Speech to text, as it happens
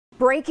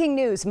Breaking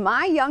news,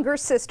 my younger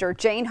sister,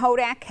 Jayne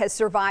Hodak, has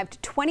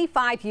survived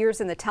 25 years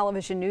in the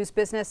television news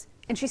business,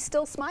 and she's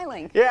still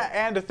smiling. Yeah,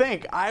 and to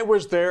think, I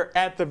was there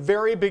at the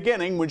very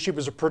beginning when she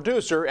was a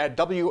producer at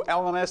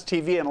WLNS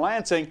TV in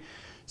Lansing,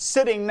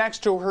 sitting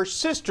next to her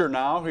sister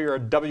now here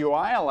at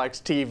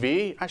WILX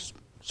TV. I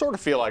sort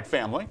of feel like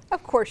family.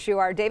 Of course you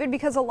are, David,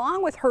 because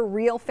along with her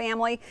real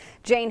family,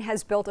 Jayne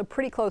has built a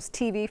pretty close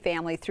TV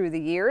family through the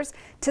years.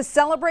 To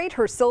celebrate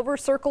her Silver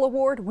Circle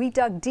Award, we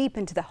dug deep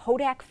into the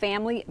Hodak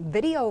family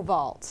video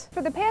vault.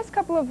 For the past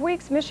couple of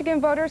weeks,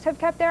 Michigan voters have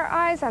kept their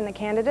eyes on the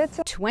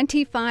candidates.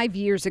 25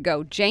 years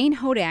ago, Jayne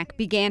Hodak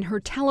began her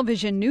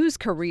television news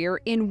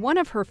career in one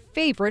of her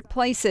favorite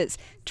places,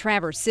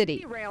 Traverse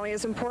City. Rally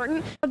is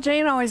important.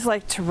 Jayne always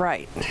liked to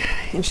write,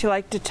 and she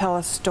liked to tell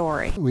a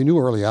story. We knew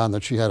early on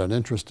that she had an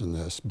interest in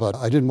this, but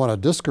I didn't want to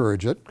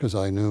discourage it because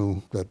I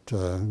knew that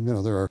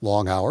there are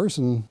long hours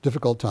and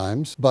difficult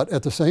times. But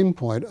at the same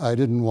point, I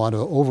didn't want to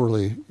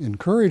overly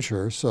encourage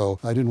her, so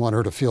I didn't want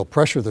her to feel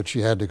pressure that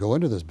she had to go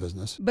into this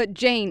business. But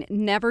Jayne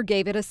never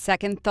gave it a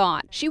second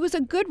thought. She was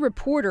a good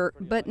reporter,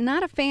 but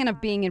not a fan of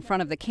being in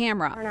front of the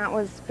camera. Turnout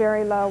was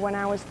very low when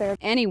I was there.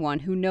 Anyone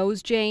who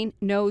knows Jayne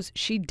knows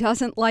she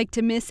doesn't like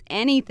to miss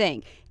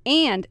anything.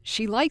 And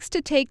she likes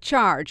to take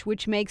charge,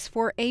 which makes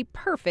for a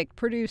perfect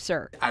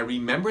producer. I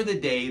remember the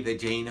day that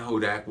Jayne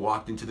Hodak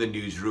walked into the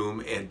newsroom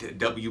at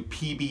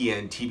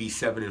WPBN TV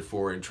 7 and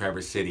 4 in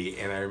Traverse City,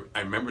 and I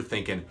remember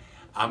thinking,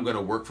 I'm going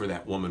to work for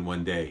that woman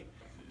one day.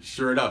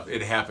 Sure enough,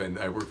 it happened.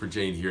 I work for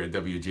Jayne here at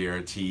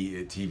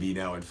WJRT TV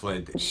now in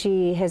Flint.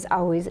 She has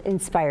always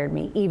inspired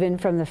me, even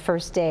from the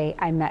first day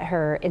I met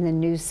her in the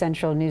News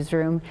Central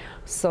newsroom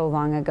so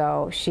long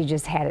ago. She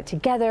just had it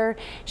together.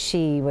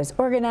 She was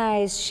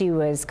organized. She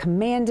was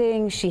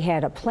commanding. She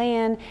had a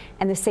plan.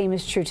 And the same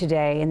is true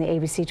today in the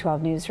ABC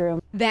 12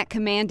 newsroom. That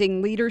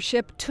commanding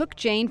leadership took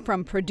Jayne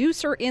from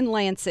producer in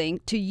Lansing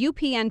to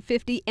UPN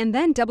 50 and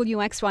then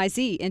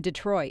WXYZ in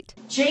Detroit.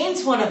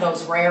 Jayne's one of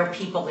those rare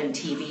people in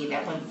TV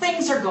that when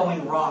things are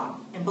going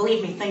wrong, and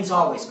believe me, things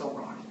always go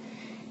wrong,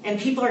 and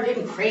people are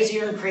getting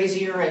crazier and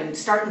crazier and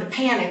starting to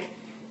panic,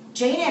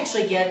 Jayne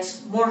actually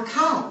gets more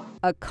calm.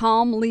 A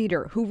calm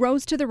leader who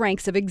rose to the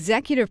ranks of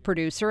executive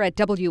producer at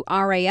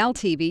WRAL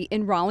TV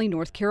in Raleigh,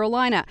 North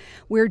Carolina,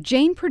 where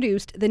Jayne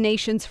produced the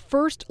nation's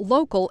first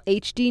local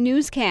HD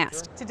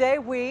newscast. Today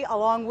we,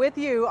 along with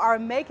you, are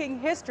making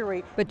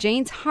history. But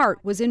Jayne's heart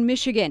was in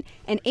Michigan,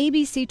 and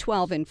ABC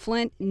 12 in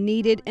Flint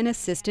needed an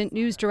assistant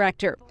news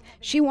director.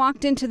 She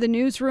walked into the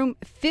newsroom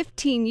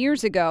 15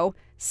 years ago.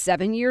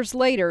 7 years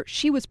later,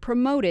 she was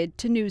promoted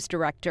to news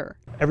director.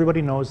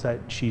 Everybody knows that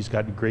she's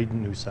got great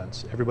news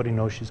sense. Everybody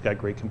knows she's got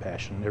great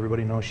compassion.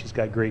 Everybody knows she's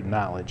got great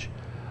knowledge.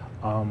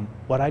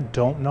 What I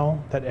don't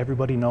know that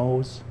everybody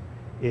knows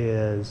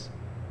is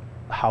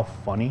how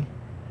funny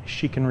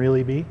she can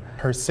really be.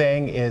 Her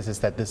saying is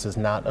that this is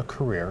not a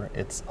career,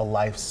 it's a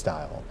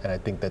lifestyle, and I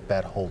think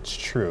that holds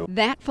true.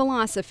 That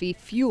philosophy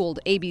fueled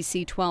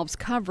ABC 12's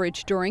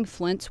coverage during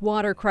Flint's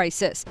water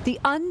crisis. The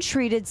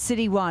untreated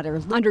city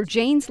water. Under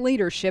Jayne's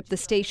leadership, the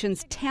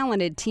station's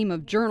talented team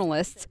of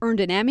journalists earned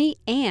an Emmy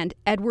and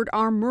Edward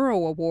R.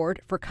 Murrow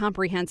Award for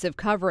comprehensive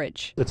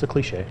coverage. It's a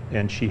cliche,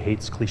 and she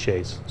hates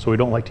cliches, so we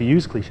don't like to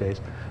use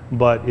cliches,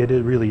 but it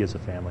really is a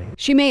family.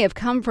 She may have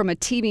come from a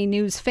TV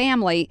news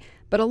family,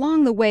 but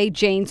along the way,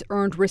 Jayne's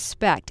earned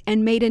respect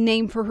and made a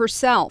name for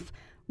herself,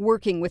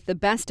 working with the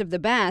best of the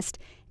best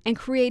and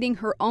creating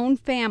her own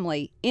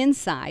family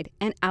inside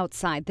and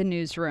outside the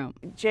newsroom.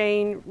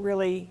 Jayne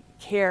really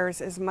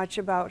cares as much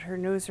about her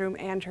newsroom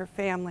and her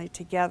family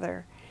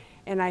together.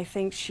 And I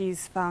think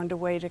she's found a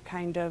way to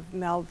kind of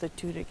meld the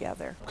two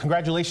together.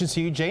 Congratulations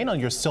to you, Jayne, on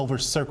your Silver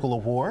Circle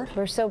Award.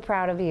 We're so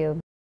proud of you.